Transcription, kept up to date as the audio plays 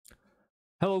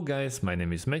Hello guys, my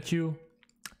name is Matthew,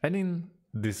 and in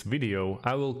this video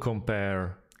I will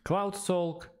compare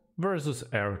Cloudtalk versus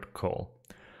AirCall.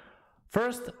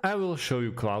 First, I will show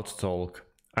you Cloudtalk.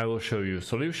 I will show you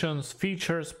solutions,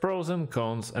 features, pros and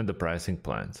cons, and the pricing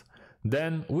plans.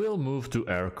 Then we'll move to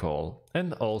AirCall,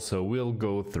 and also we'll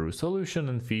go through solution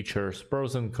and features,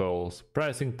 pros and cons,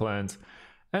 pricing plans,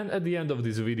 and at the end of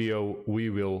this video we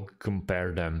will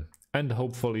compare them. And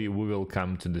hopefully we will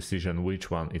come to decision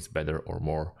which one is better or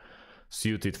more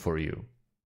suited for you.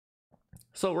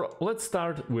 So let's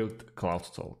start with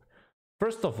Cloudtalk.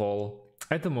 First of all,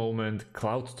 at the moment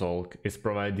Cloudtalk is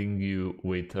providing you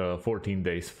with 14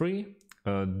 days free.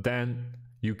 Then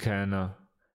you can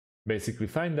basically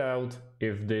find out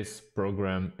if this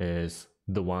program is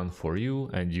the one for you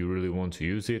and you really want to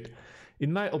use it.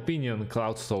 In my opinion,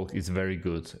 Cloudtalk is very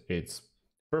good. It's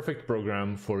perfect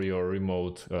program for your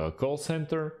remote call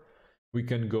center. We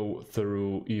can go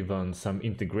through even some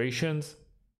integrations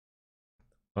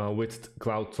with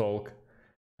Cloudtalk,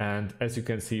 and as you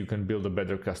can see, you can build a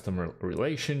better customer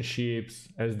relationships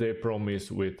as they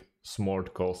promise with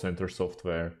smart call center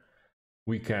software.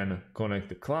 We can connect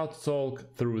the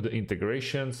Cloudtalk through the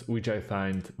integrations, which I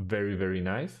find very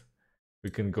nice.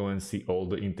 We can go and see all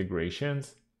the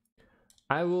integrations.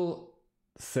 I will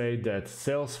say that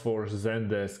Salesforce,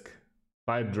 Zendesk,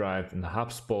 Pipedrive and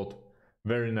HubSpot,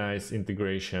 very nice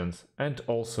integrations, and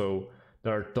also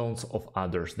there are tons of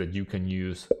others that you can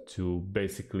use to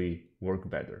basically work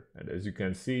better. And as you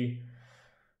can see,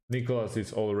 Nicholas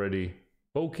is already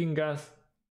poking us,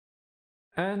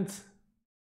 and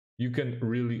you can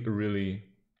really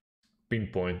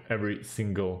pinpoint every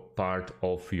single part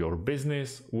of your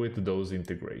business with those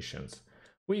integrations.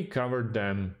 We covered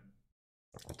them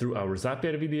through our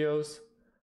Zapier videos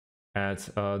at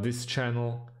this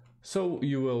channel, so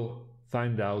you will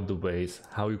find out the ways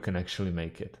how you can actually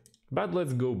make it. But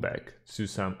let's go back to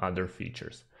some other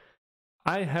features.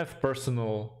 I have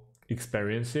personal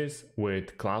experiences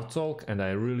with Cloudtalk, and I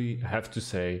really have to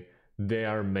say they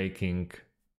are making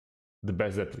the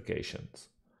best applications.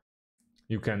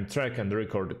 You can track and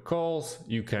record the calls,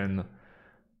 you can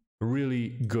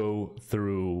really go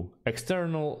through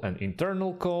external and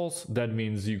internal calls. That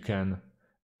means you can,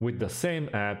 with the same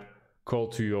app, call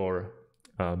to your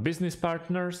business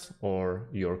partners or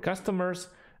your customers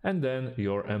and then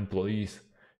your employees.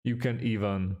 You can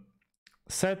even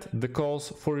set the calls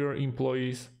for your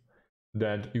employees,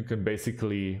 that you can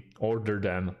basically order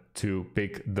them to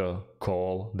pick the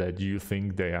call that you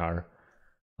think they are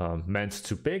meant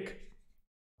to pick.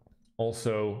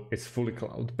 Also, it's fully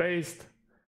cloud-based.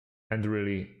 And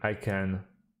really, I can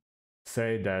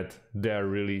say that they are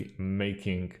really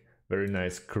making very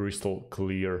nice crystal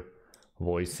clear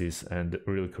voices and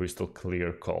really crystal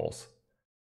clear calls.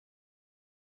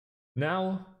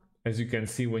 Now, as you can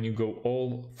see, when you go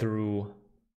all through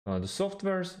the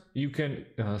softwares, you can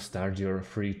start your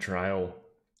free trial.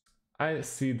 I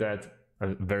see that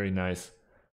a very nice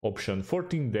option.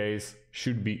 14 days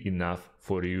should be enough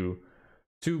for you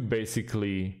to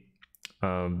basically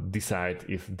decide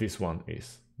if this one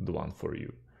is the one for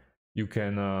you. You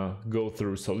can go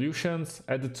through solutions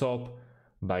at the top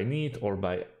by need or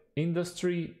by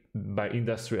industry. By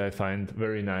industry, I find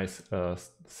very nice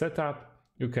setup.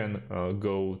 You can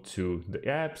go to the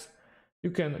apps. You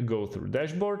can go through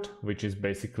dashboard, which is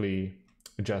basically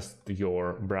just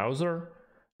your browser,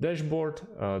 dashboard,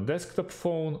 desktop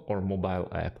phone or mobile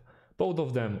app. Both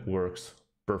of them works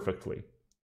perfectly.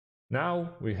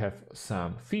 Now we have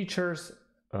some features,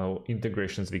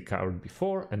 integrations we covered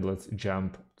before, and let's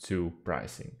jump to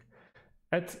pricing.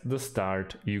 At the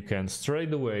start, you can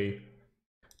straight away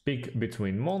pick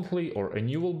between monthly or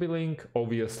annual billing.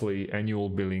 Obviously, annual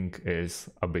billing is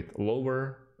a bit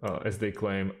lower, as they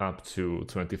claim up to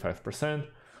 25%,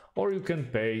 or you can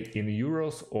pay in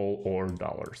euros or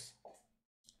dollars.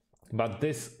 But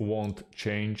this won't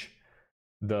change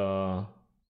the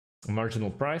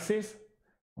marginal prices.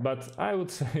 But I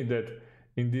would say that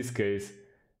in this case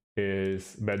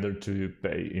is better to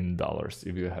pay in dollars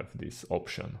if you have this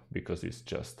option, because it's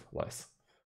just less.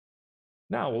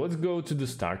 Now let's go to the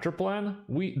starter plan.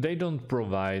 They don't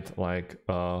provide like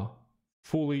a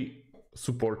fully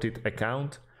supported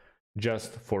account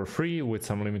just for free with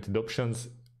some limited options.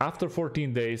 After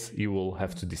 14 days you will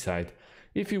have to decide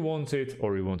if you want it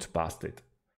or you want to pass it.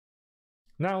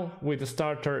 Now, with the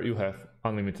starter, you have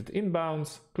unlimited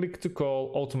inbounds, click to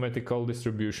call, automatic call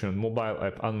distribution, mobile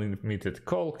app unlimited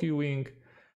call queuing,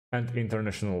 and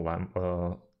international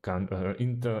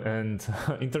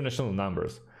international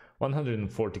numbers,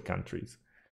 140 countries.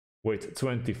 With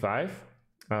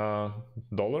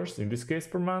 $25 in this case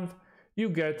per month, you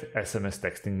get SMS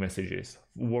texting messages,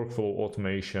 workflow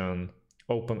automation,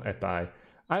 Open API.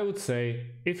 I would say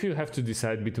if you have to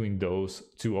decide between those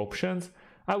two options,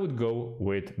 I would go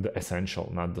with the essential,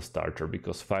 not the starter,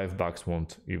 because $5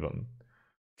 won't even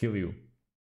kill you.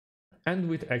 And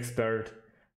with Expert,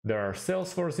 there are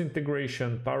Salesforce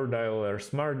integration, Power Dialer,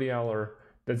 Smart Dialer.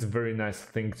 That's a very nice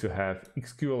thing to have.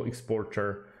 SQL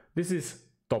exporter. This is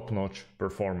top-notch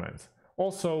performance.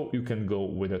 Also, you can go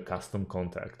with a custom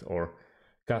contact or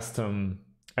custom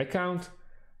account,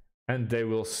 and they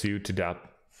will suit it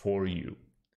up for you.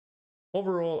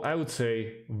 Overall, I would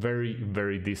say very,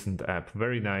 very decent app,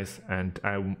 very nice, and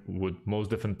I would most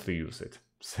definitely use it.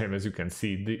 Same as you can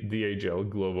see, DHL,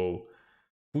 Glovo,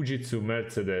 Fujitsu,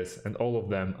 Mercedes, and all of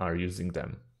them are using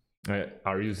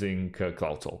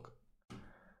Cloudtalk.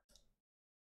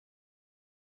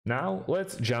 Now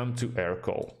let's jump to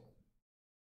AirCall.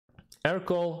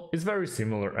 AirCall is very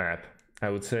similar app, I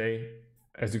would say.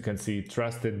 As you can see,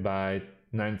 trusted by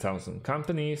 9,000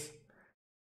 companies.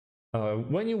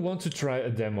 When you want to try a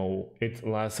demo, it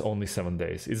lasts only 7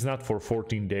 days. It's not for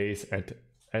 14 days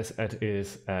as it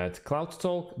is at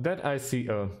Cloudtalk. That I see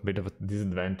a bit of a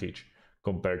disadvantage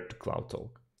compared to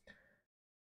Cloudtalk.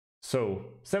 So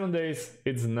 7 days,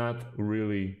 it's not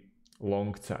really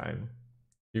long time.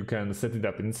 You can set it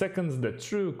up in seconds. That's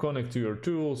true. Connect to your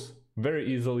tools very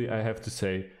easily, I have to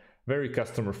say. Very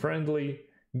customer friendly,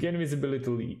 gain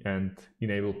visibility and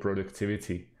enable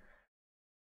productivity.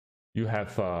 You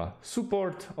have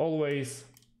support always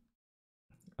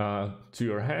to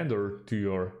your hand or to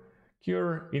your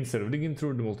cure. Instead of digging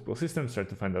through the multiple systems, try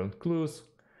to find out clues.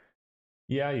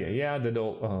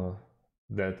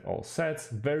 That all sets.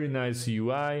 Very nice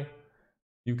UI.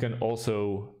 You can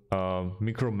also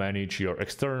micromanage your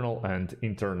external and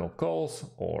internal calls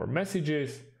or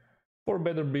messages. For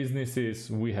better businesses,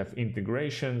 we have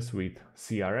integrations with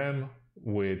CRM,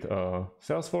 with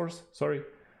Salesforce, sorry.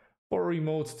 For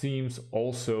remote teams,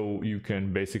 also you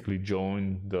can basically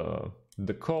join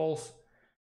the calls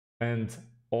and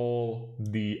all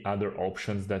the other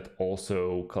options that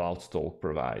also Cloudtalk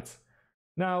provides.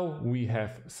 Now we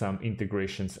have some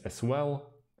integrations as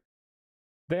well.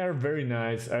 They are very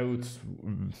nice. I would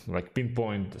like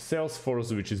pinpoint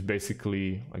Salesforce, which is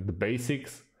basically like the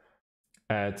basics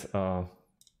at call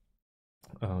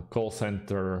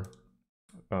center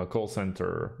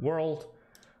world.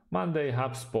 Monday,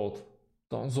 HubSpot,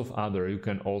 tons of other. You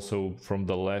can also, from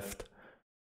the left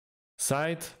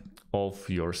side of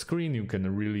your screen, you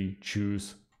can really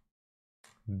choose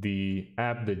the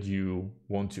app that you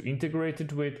want to integrate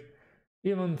it with.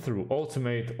 Even through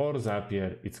Automate or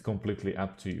Zapier, it's completely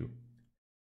up to you.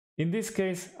 In this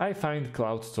case, I find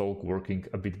Cloudtalk working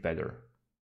a bit better.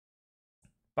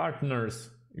 Partners,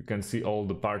 you can see all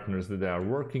the partners that they are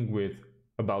working with,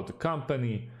 about the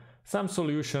company, some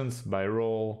solutions by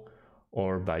role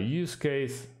or by use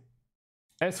case,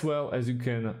 as well as you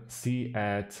can see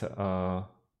at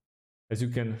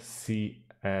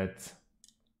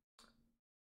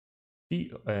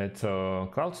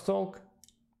Cloudtalk.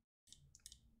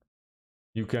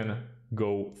 You can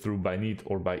go through by need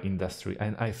or by industry,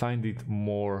 and I find it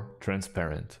more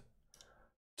transparent,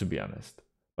 to be honest.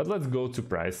 But let's go to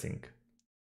pricing.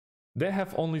 They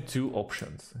have only two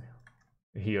options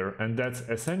here, and that's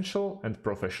essential and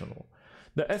professional.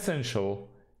 The essential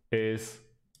is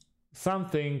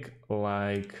something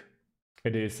like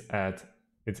it is at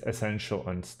its essential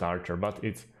and starter, but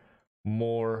it's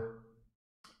more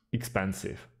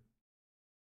expensive.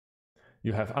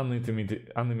 You have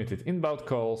unlimited inbound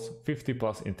calls,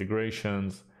 50+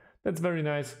 integrations. That's very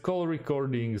nice. Call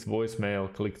recordings,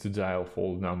 voicemail, click to dial,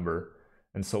 phone number,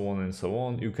 and so on and so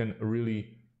on. You can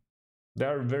really, they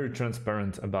are very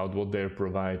transparent about what they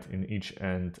provide in each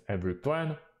and every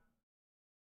plan.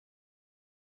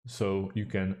 So you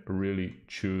can really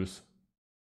choose.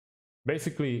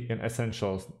 Basically, in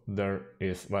Essentials, there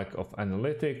is lack of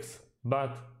analytics,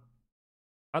 but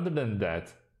other than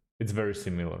that, it's very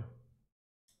similar.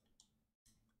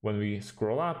 When we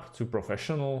scroll up to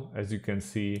Professional, as you can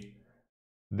see,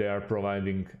 they are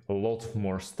providing a lot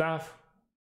more stuff.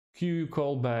 QU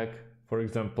callback, for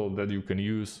example, that you can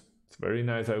use. It's very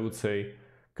nice, I would say.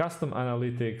 Custom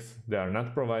analytics, they are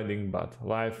not providing, but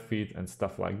live feed and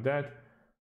stuff like that.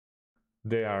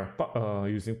 They are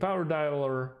using Power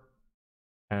Dialer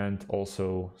and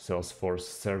also Salesforce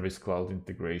Service Cloud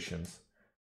integrations.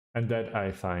 And that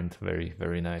I find very,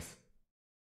 very nice.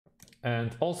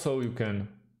 And also you can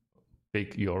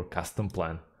pick your custom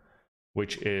plan,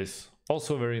 which is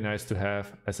also very nice to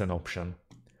have as an option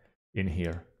in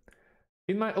here.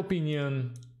 In my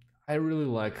opinion, I really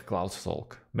like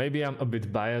Cloudtalk. Maybe I'm a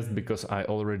bit biased because I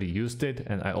already used it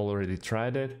and I already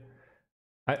tried it.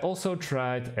 I also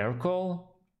tried AirCall,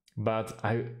 but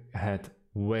I had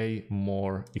way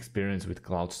more experience with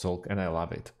Cloudtalk and I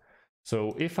love it.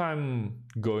 So if I'm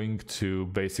going to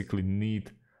basically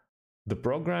need the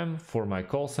program for my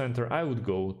call center, I would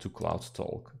go to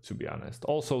Cloudtalk, to be honest.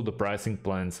 Also, the pricing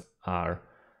plans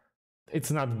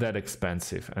it's not that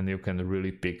expensive and you can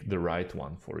really pick the right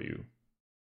one for you.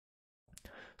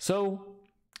 So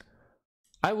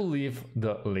I will leave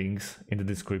the links in the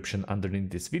description underneath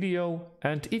this video,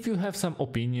 and if you have some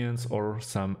opinions or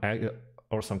some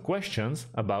questions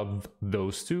about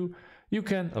those two, you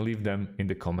can leave them in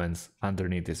the comments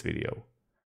underneath this video.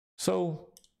 So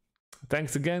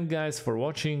thanks again guys for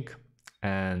watching,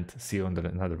 and see you on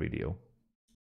another video.